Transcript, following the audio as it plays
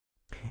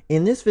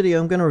In this video,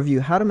 I'm going to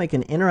review how to make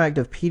an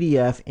interactive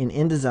PDF in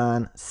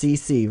InDesign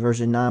CC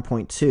version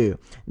 9.2.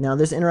 Now,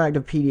 this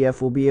interactive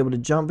PDF will be able to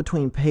jump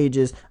between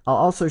pages. I'll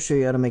also show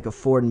you how to make a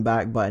forward and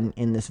back button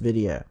in this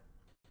video.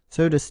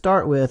 So to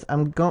start with, I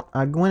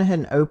went ahead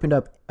and opened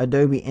up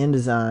Adobe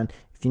InDesign.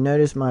 If you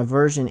notice, my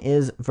version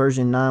is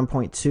version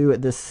 9.2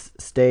 at this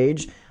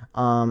stage.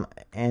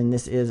 And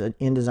this is an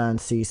InDesign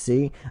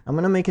CC. I'm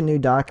going to make a new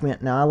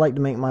document. Now I like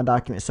to make my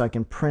document so I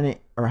can print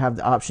it or have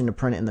the option to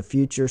print it in the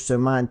future. So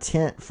my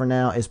intent for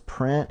now is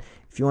print.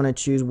 If you want to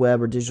choose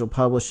web or digital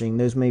publishing,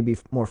 those may be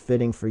more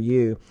fitting for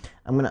you.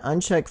 I'm going to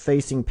uncheck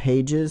facing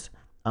pages.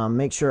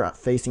 Make sure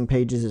facing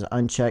pages is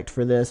unchecked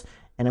for this.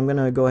 And I'm going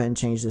to go ahead and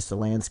change this to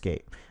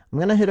landscape. I'm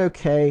going to hit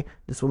OK.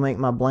 This will make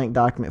my blank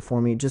document for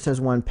me. It just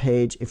has one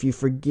page. If you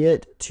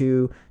forget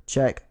to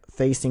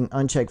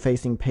uncheck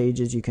facing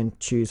pages, you can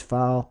choose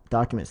File,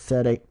 Document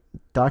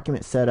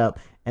Setup,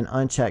 and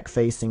uncheck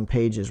facing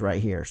pages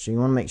right here. So you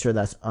want to make sure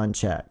that's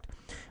unchecked.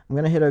 I'm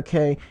going to hit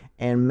OK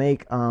and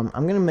I'm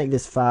going to make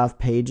this 5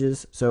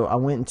 pages. So I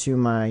went into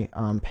my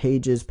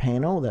Pages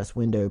panel. That's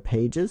Window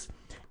Pages.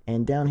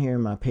 And down here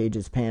in my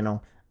Pages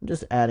panel, I'm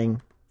just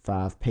adding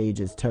 5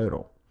 pages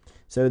total.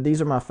 So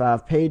these are my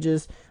 5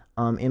 pages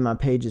in my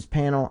Pages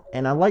panel.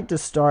 And I like to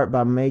start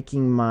by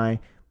making my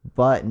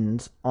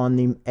buttons on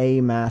the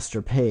A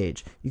master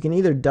page. You can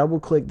either double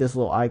click this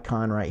little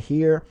icon right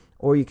here,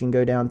 or you can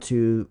go down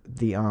to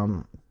the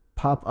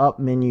pop-up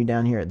menu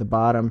down here at the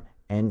bottom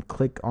and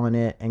click on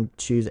it and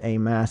choose A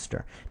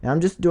master. Now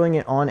I'm just doing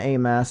it on A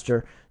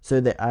master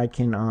so that I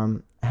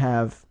can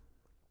have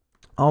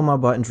all my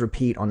buttons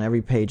repeat on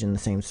every page in the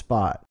same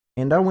spot.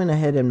 And I went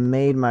ahead and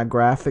made my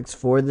graphics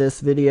for this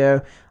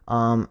video.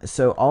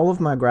 So all of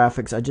my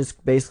graphics I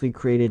just basically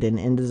created in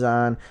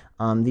InDesign.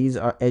 These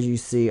are, as you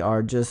see,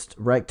 are just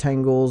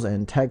rectangles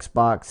and text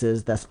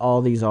boxes. That's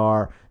all these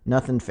are.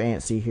 Nothing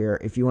fancy here.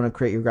 If you want to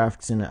create your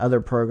graphics in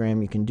another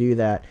program, you can do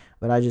that.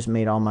 But I just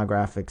made all my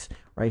graphics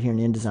right here in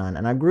InDesign.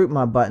 And I grouped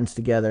my buttons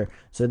together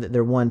so that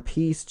they're one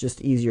piece, just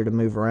easier to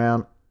move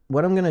around.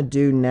 What I'm going to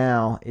do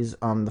now is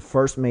the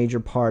first major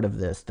part of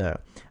this, though.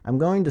 I'm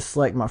going to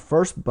select my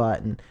first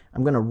button.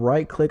 I'm going to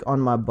right click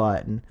on my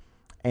button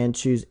and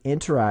choose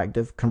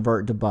Interactive,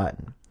 Convert to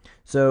Button.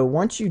 So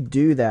once you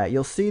do that,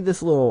 you'll see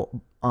this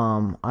little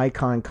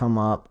icon come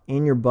up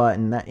in your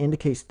button. That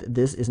indicates that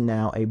this is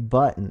now a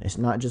button. It's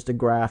not just a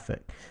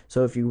graphic.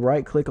 So if you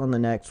right click on the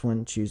next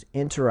one, choose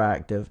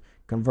Interactive,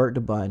 Convert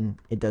to Button,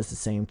 it does the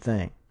same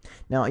thing.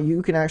 Now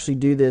you can actually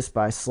do this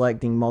by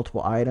selecting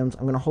multiple items.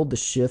 I'm going to hold the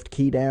Shift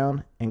key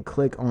down and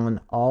click on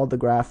all the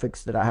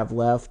graphics that I have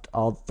left,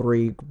 all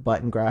 3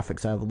 button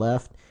graphics I have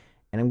left,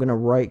 and I'm going to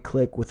right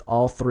click with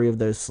all 3 of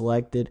those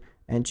selected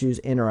and choose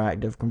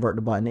Interactive, Convert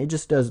to Button. It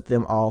just does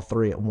them all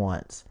 3 at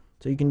once.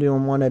 So you can do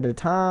them one at a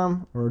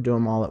time or do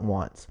them all at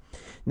once.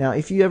 Now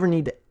if you ever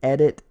need to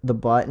edit the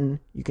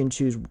button, you can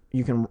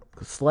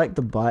select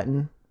the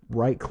button,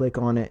 right click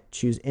on it,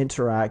 choose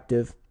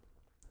Interactive,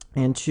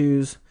 and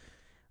choose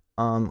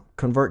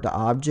Convert to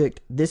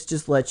Object. This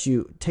just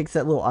takes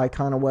that little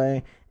icon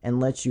away and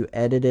lets you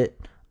edit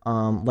it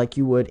like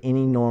you would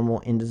any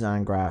normal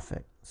InDesign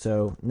graphic.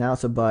 So now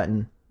it's a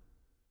button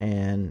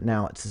and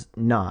now it's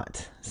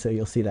not. So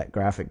you'll see that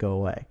graphic go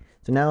away.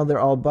 So now they're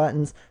all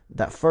buttons.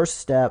 That first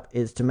step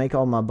is to make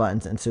all my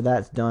buttons, and so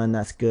that's done.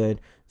 That's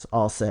good. It's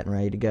all set and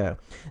ready to go.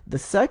 The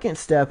second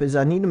step is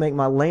I need to make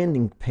my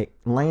landing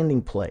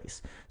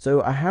place.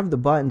 So I have the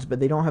buttons, but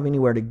they don't have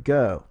anywhere to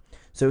go.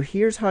 So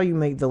here's how you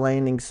make the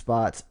landing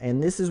spots,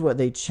 and this is what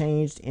they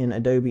changed in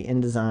Adobe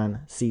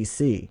InDesign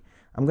CC.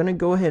 I'm going to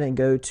go ahead and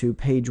go to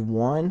page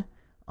 1.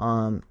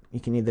 You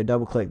can either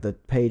double click the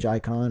page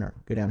icon or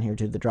go down here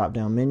to the drop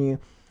down menu.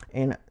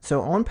 And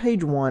so on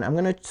page 1, I'm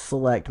going to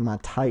select my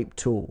type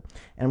tool.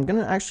 And I'm going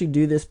to actually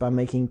do this by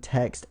making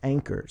text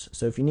anchors.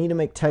 So if you need to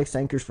make text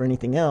anchors for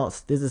anything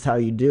else, this is how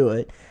you do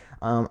it.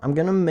 I'm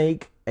going to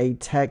make a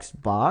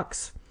text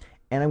box.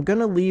 And I'm going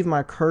to leave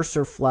my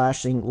cursor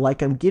flashing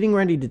like I'm getting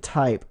ready to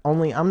type,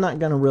 only I'm not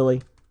going to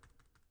really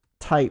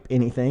type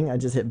anything. I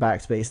just hit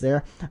backspace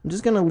there. I'm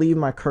just going to leave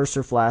my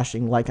cursor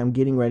flashing like I'm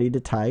getting ready to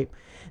type.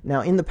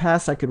 Now in the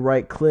past I could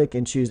right click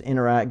and choose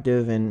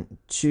Interactive and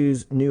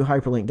choose New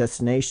Hyperlink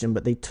Destination,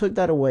 but they took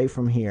that away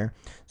from here.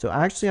 So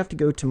I actually have to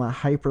go to my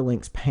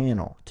Hyperlinks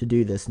panel to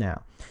do this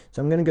now.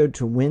 So I'm going to go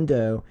to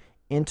Window,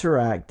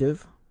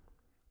 Interactive.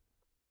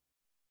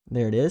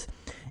 There it is.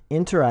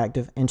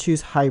 Interactive, and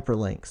choose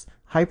Hyperlinks.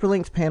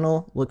 Hyperlinks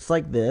panel looks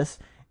like this,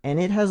 and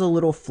it has a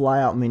little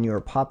flyout menu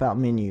or pop-out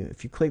menu.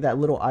 If you click that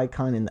little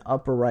icon in the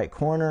upper right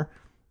corner,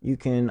 you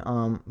can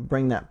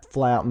bring that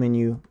flyout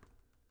menu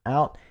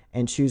out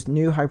and choose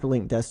New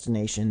Hyperlink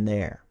Destination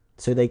there.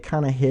 So they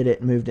kind of hid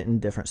it, moved it in a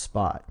different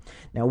spot.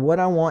 Now what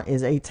I want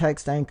is a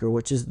text anchor,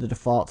 which is the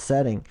default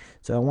setting.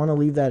 So I want to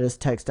leave that as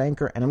text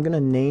anchor, and I'm going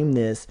to name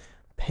this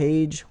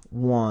page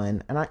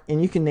 1,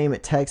 and you can name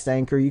it text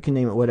anchor, you can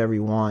name it whatever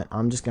you want.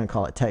 I'm just going to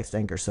call it text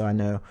anchor so I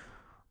know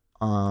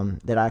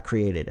that I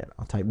created it.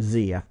 I'll type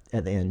Z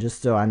at the end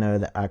just so I know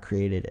that I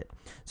created it.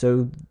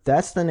 So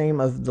that's the name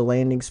of the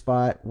landing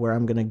spot where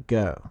I'm going to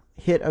go.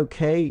 hit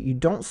OK, you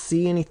don't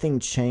see anything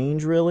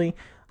change really,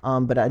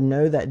 but I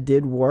know that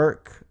did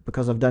work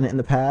because I've done it in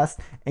the past,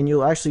 and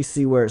you'll actually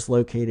see where it's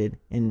located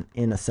in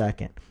a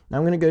second. Now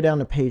I'm going to go down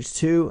to page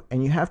 2,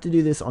 and you have to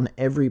do this on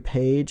every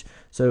page.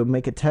 So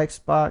make a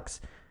text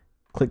box,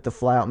 click the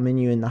flyout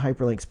menu in the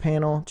hyperlinks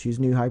panel, choose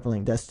new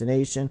hyperlink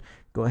destination,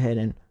 go ahead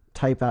and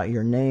type out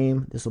your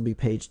name. This will be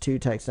page 2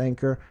 text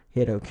anchor,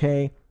 hit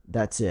OK.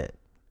 That's it.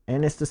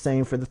 And it's the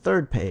same for the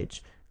third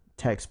page.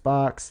 Text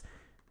box,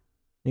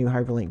 new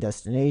hyperlink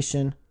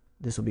destination.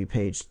 This will be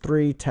page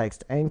 3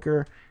 text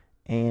anchor,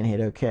 and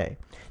hit OK.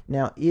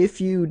 Now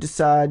if you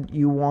decide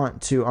you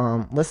want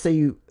to, let's say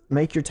you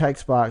make your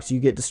text box,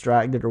 you get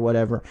distracted or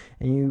whatever,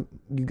 and you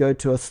go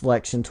to a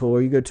selection tool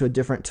or you go to a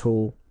different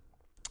tool.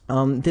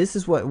 This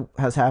is what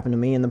has happened to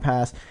me in the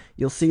past.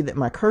 You'll see that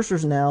my cursor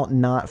is now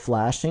not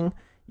flashing.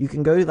 You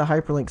can go to the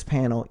hyperlinks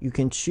panel, you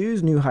can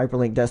choose new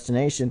hyperlink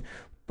destination,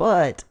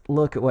 but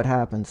look at what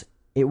happens.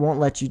 It won't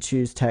let you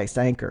choose text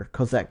anchor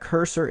because that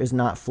cursor is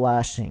not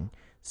flashing.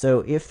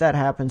 So if that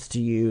happens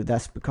to you,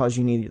 that's because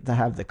you need to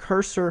have the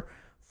cursor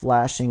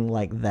flashing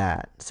like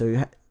that. So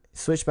you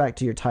switch back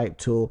to your type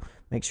tool,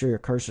 make sure your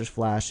cursor's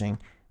flashing,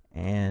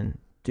 and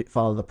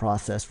follow the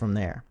process from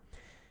there.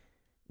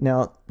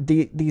 Now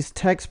these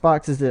text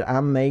boxes that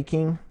I'm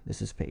making,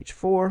 this is page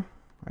 4.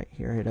 Right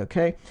here, hit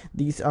OK.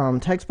 These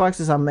text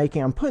boxes I'm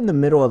making, I am putting them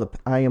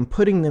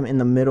in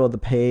the middle of the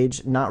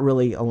page, not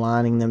really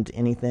aligning them to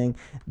anything.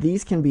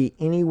 These can be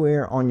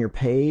anywhere on your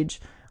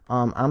page.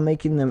 I'm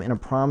making them in a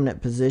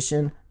prominent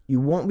position. You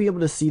won't be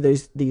able to see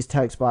these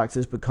text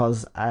boxes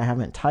because I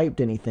haven't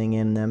typed anything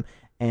in them,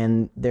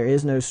 and there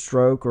is no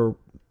stroke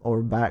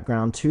or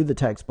background to the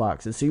text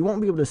boxes, so you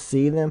won't be able to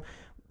see them.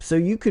 So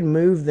you can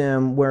move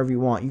them wherever you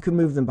want. You can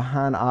move them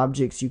behind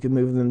objects. You can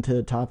move them to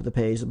the top of the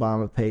page, the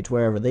bottom of the page,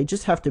 wherever. They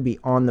just have to be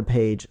on the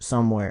page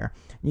somewhere.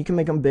 You can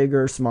make them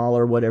bigger,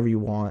 smaller, whatever you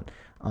want.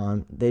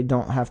 They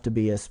don't have to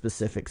be a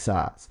specific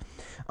size.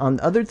 The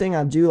other thing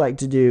I do like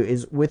to do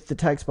is with the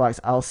text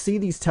box, I'll see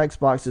these text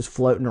boxes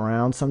floating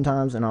around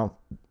sometimes, and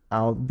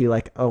I'll be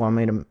like, oh, I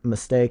made a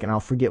mistake, and I'll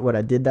forget what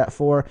I did that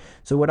for.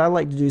 So what I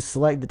like to do is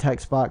select the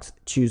text box,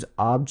 choose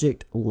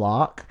Object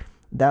Lock.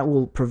 That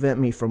will prevent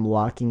me from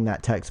locking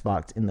that text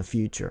box in the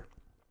future.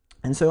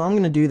 And so I'm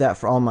going to do that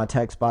for all my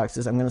text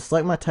boxes. I'm going to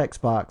select my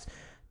text box,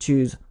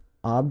 choose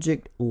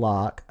Object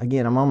Lock.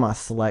 Again, I'm on my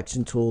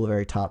selection tool, the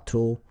very top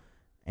tool,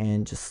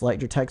 and just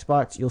select your text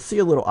box. You'll see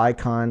a little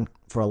icon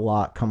for a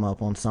lock come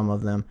up on some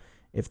of them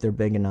if they're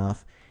big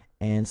enough.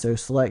 And so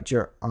select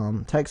your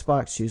text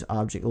box, choose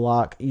Object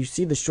Lock. You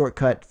see the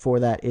shortcut for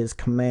that is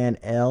Command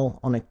L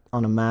on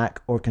a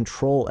Mac or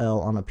Control L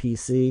on a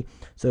PC.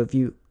 So if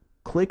you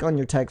click on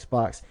your text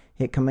box,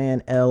 hit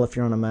Command L if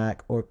you're on a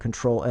Mac or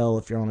Control L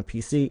if you're on a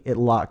PC, it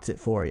locks it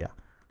for you.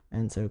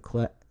 And so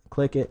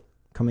click it,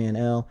 Command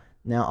L.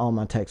 Now all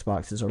my text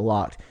boxes are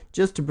locked,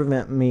 just to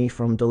prevent me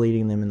from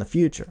deleting them in the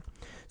future.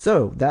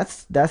 So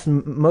that's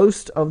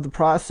most of the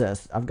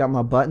process. I've got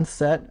my button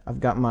set, I've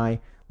got my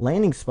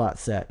landing spot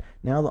set.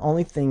 Now the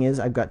only thing is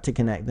I've got to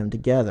connect them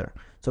together.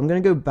 So I'm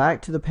going to go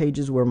back to the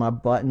pages where my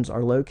buttons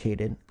are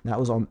located. That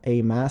was on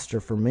A master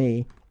for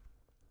me.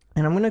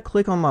 And I'm going to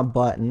click on my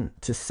button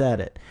to set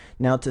it.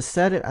 Now to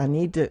set it, I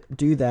need to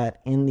do that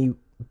in the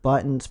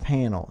buttons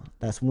panel.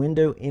 That's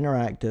Window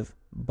Interactive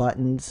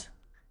Buttons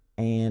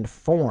and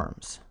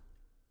Forms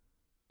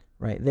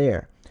right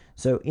there.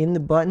 So in the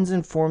buttons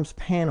and forms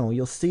panel,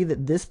 you'll see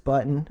that this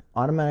button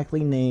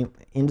automatically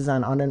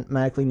InDesign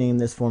automatically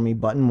named this for me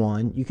button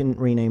 1. You can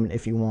rename it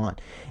if you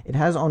want. It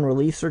has on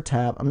release or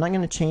tap. I'm not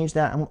going to change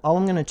that. All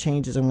I'm going to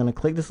change is I'm going to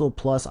click this little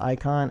plus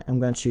icon. I'm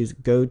going to choose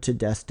go to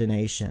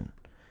destination.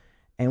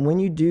 And when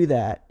you do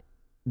that,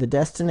 the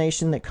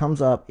destination that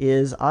comes up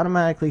is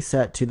automatically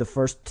set to the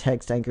first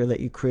text anchor that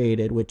you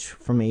created, which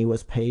for me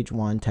was page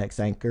 1 text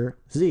anchor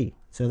Z.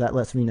 So that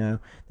lets me know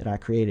that I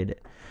created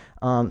it.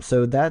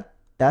 So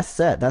that's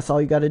set. That's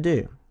all you got to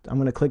do. I'm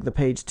going to click the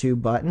page 2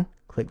 button,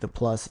 click the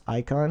plus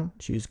icon,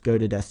 choose go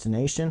to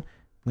destination.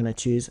 I'm going to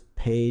choose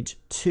page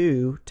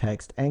 2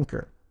 text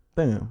anchor.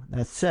 Boom,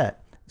 that's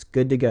set. It's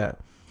good to go.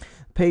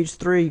 Page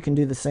 3, you can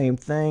do the same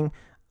thing.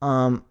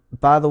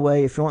 By the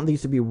way, if you want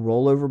these to be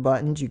rollover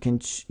buttons, you can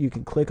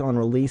click on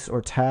release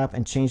or tap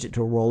and change it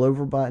to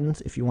rollover buttons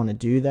if you want to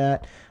do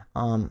that.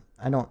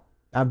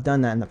 I've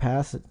done that in the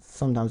past.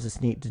 Sometimes it's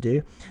neat to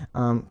do.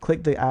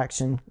 Click the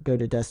action, go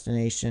to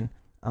destination.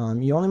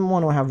 You only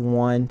want to have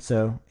 1,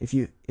 so if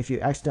you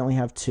accidentally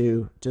have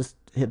 2, just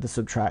hit the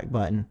subtract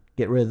button,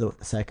 get rid of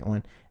the second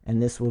one,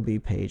 and this will be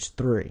page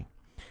 3,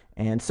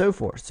 and so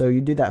forth. So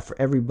you do that for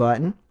every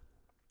button.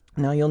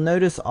 Now you'll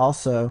notice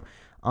also,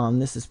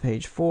 this is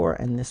page 4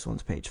 and this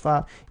one's page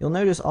 5. You'll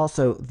notice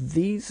also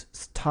these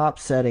top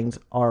settings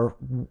are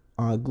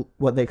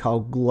what they call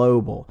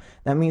global.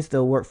 That means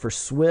they'll work for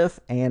Swift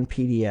and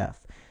PDF.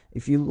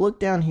 If you look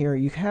down here,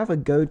 you have a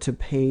go to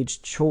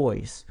page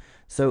choice.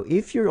 So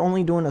if you're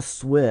only doing a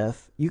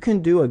Swift, you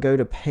can do a go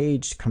to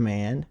page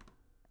command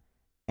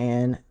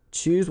and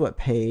choose what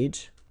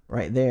page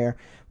right there,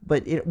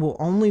 but it will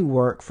only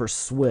work for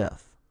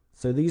Swift.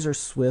 So these are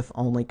Swift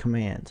only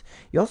commands.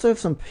 You also have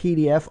some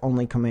PDF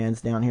only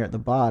commands down here at the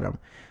bottom.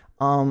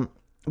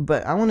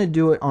 But I want to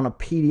do it on a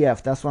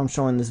PDF. That's why I'm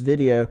showing this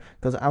video,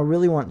 because I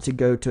really want to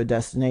go to a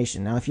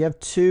destination. Now if you have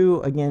two,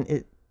 again,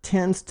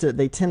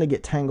 they tend to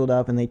get tangled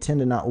up and they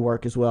tend to not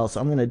work as well. So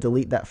I'm going to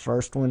delete that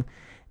first one,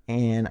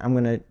 and I'm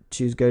going to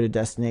choose go to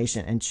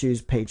destination and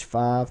choose page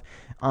 5.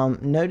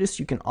 Notice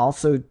you can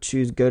also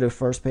choose go to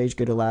first page,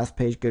 go to last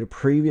page, go to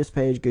previous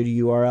page, go to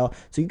URL.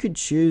 So you could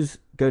choose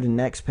go to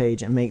next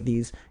page and make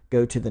these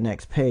go to the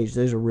next page.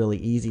 Those are really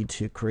easy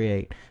to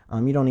create.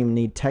 You don't even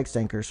need text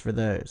anchors for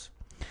those.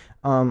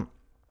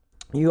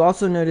 You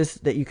also notice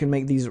that you can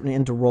make these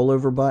into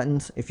rollover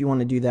buttons if you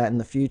want to do that in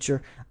the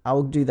future. I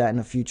will do that in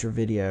a future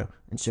video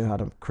and show how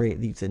to create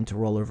these into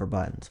rollover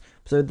buttons.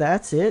 So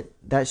that's it.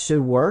 That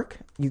should work.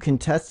 You can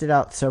test it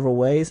out several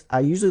ways. I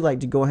usually like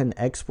to go ahead and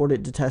export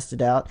it to test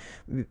it out,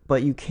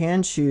 but you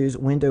can choose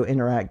Window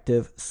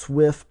Interactive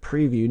Swift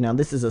Preview. Now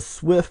this is a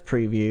Swift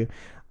preview.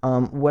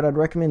 What I'd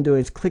recommend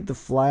doing is click the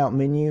flyout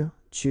menu,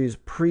 choose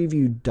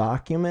Preview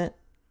Document,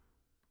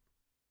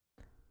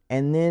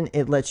 and then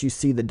it lets you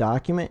see the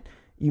document.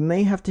 You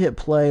may have to hit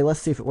play. Let's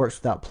see if it works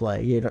without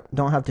play. You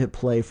don't have to hit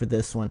play for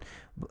this one,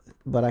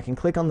 but I can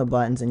click on the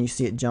buttons and you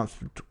see it jumps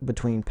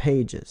between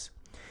pages.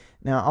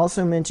 Now I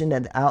also mentioned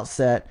at the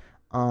outset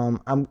I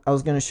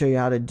was going to show you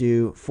how to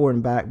do forward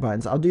and back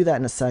buttons. I'll do that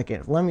in a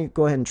second. Let me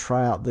go ahead and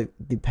try out the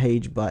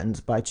page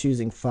buttons by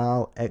choosing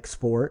File,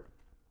 Export.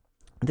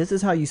 This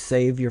is how you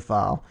save your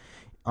file.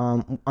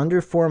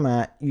 Under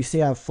Format, you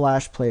see I have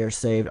Flash Player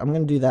saved. I'm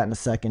going to do that in a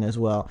second as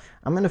well.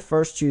 I'm going to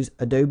first choose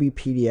Adobe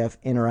PDF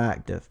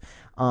Interactive.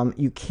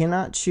 You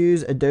cannot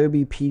choose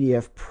Adobe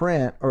PDF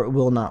Print or it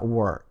will not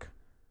work.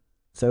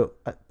 So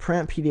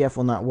Print PDF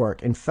will not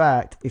work. In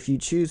fact, if you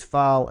choose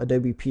File,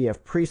 Adobe PDF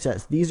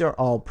Presets, these are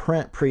all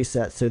print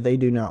presets, so they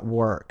do not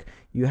work.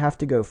 You have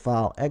to go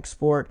File,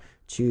 Export,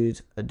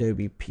 choose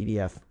Adobe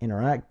PDF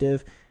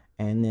Interactive,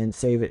 and then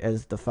save it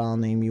as the file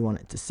name you want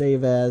it to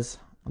save as.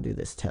 I'll do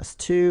this test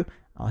 2.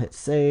 I'll hit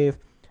save.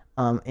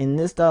 In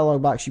this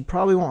dialog box, you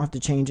probably won't have to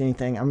change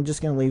anything. I'm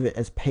just going to leave it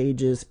as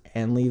pages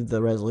and leave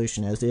the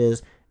resolution as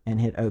is and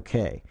hit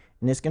OK.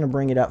 And it's going to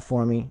bring it up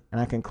for me, and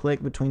I can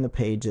click between the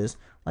pages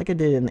like I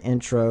did in the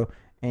intro,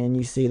 and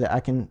you see that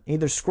I can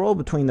either scroll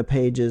between the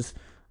pages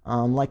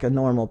like a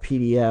normal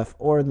PDF,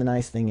 or the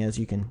nice thing is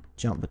you can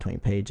jump between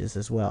pages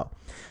as well.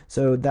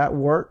 So that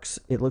works.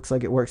 It looks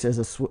like it works as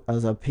a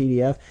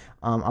PDF.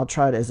 I'll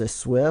try it as a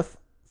Swift.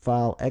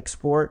 File,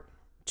 Export,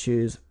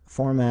 choose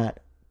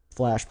Format,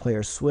 Flash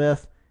Player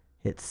Swift,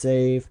 hit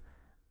save,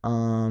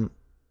 and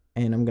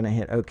I'm going to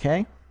hit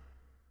OK.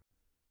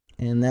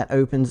 And that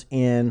opens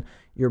in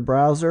your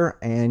browser,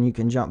 and you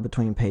can jump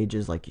between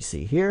pages like you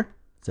see here.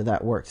 So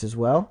that works as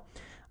well.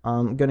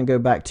 I'm going to go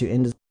back to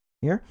InDesign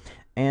here.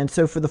 And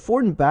so for the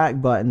forward and back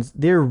buttons,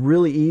 they're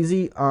really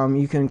easy.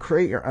 You can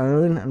create your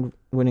own, and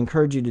would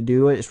encourage you to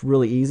do it. It's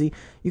really easy.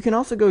 You can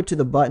also go to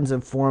the Buttons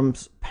and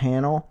Forms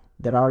panel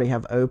that I already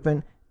have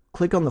open.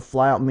 Click on the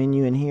flyout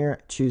menu in here,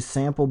 choose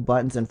Sample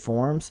Buttons and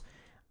Forms.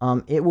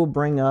 It will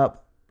bring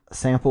up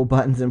sample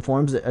buttons and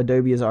forms that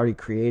Adobe has already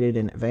created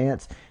in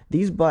advance.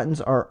 These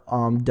buttons are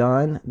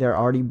done. They're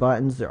already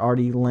buttons. They're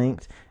already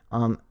linked.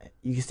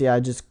 You can see I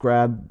just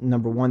grabbed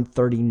number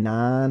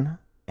 139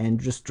 and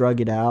just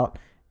drug it out.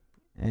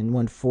 And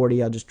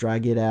 140, I'll just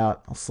drag it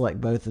out. I'll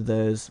select both of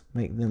those,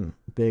 make them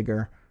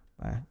bigger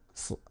by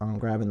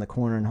grabbing the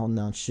corner and holding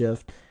down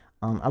Shift.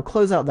 I'll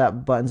close out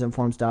that Buttons and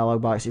Forms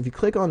dialog box. If you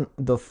click on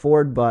the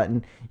forward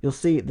button, you'll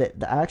see that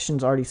the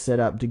action's already set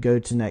up to go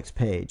to next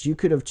page. You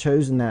could have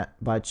chosen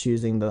that by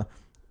choosing the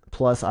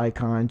plus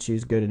icon,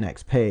 choose go to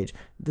next page.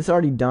 This is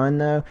already done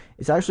though.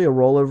 It's actually a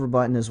rollover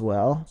button as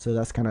well, so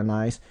that's kind of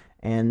nice.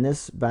 And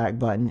this back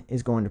button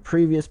is going to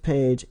previous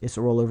page. It's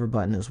a rollover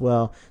button as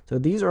well. So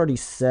these are already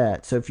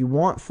set. So if you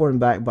want forward and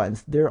back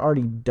buttons, they're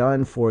already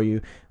done for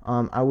you.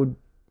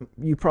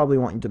 You probably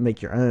want to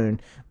make your own,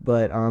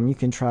 but you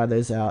can try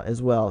those out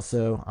as well.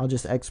 So I'll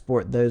just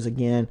export those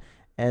again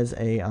as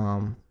a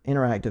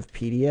interactive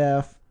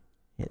PDF.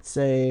 Hit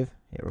save,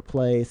 hit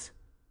replace,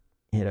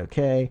 hit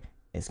OK.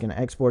 It's going to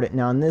export it.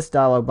 Now in this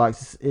dialog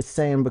box, it's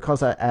saying,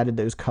 because I added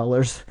those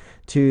colors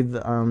to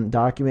the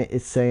document,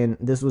 it's saying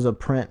this was a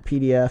print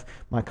PDF.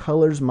 My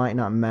colors might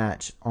not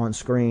match on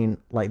screen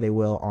like they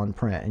will on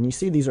print. And you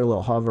see these are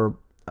little hover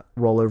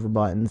rollover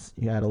buttons.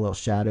 You add a little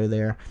shadow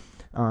there.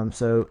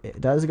 So it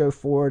does go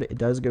forward, it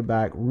does go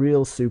back,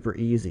 real super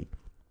easy.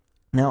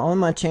 Now on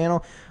my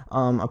channel,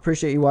 I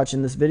appreciate you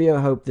watching this video.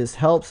 I hope this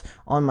helps.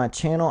 On my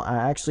channel, I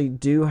actually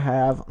do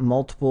have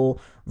multiple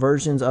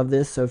versions of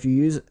this. So if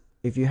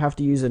you have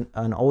to use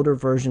an older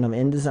version of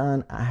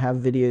InDesign, I have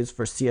videos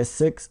for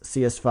CS6,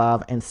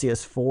 CS5, and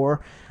CS4.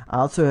 I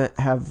also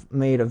have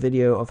made a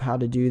video of how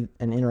to do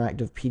an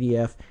interactive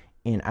PDF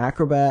in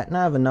Acrobat, and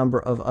I have a number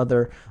of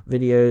other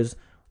videos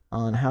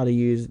on how to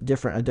use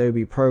different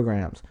Adobe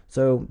programs.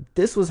 So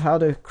this was how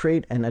to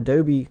create an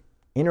Adobe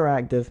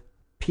interactive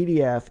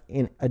PDF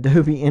in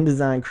Adobe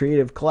InDesign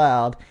Creative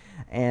Cloud.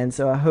 And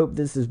so I hope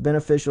this is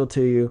beneficial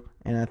to you,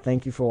 and I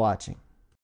thank you for watching.